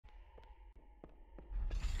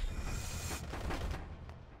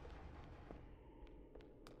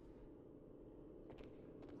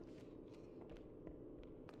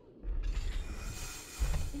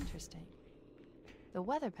Interesting. The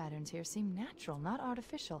weather patterns here seem natural, not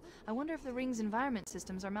artificial. I wonder if the ring's environment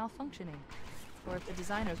systems are malfunctioning, or if the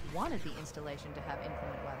designers wanted the installation to have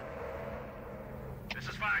inclement weather. This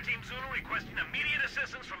is Fire Team Zulu requesting immediate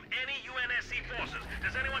assistance from any UNSC forces.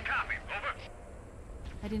 Does anyone copy? Over.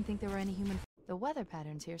 I didn't think there were any human... The weather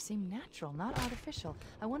patterns here seem natural, not artificial.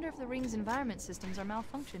 I wonder if the ring's environment systems are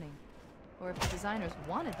malfunctioning, or if the designers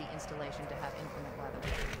wanted the installation to have inclement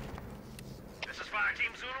weather. This is Fire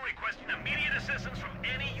Team Zulu requesting immediate assistance from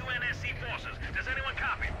any UNSC forces. Does anyone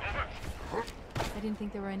copy? Over. I didn't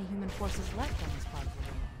think there were any human forces left on this part of the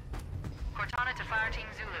ring. Cortana to Fire Team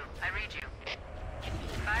Zulu. I read you.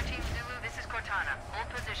 Fire Team Zulu, this is Cortana. Hold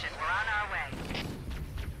position. We're on our way.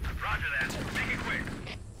 Roger that. Make it quick.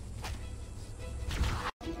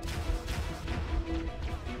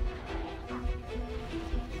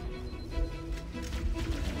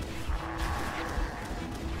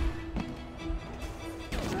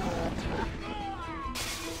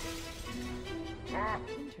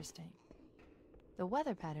 Interesting. The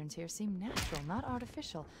weather patterns here seem natural, not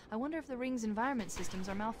artificial. I wonder if the ring's environment systems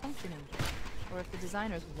are malfunctioning, or if the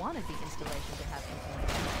designers wanted the installation to have inclement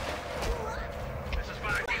weather. This is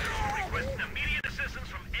Fire Team Zulu requesting immediate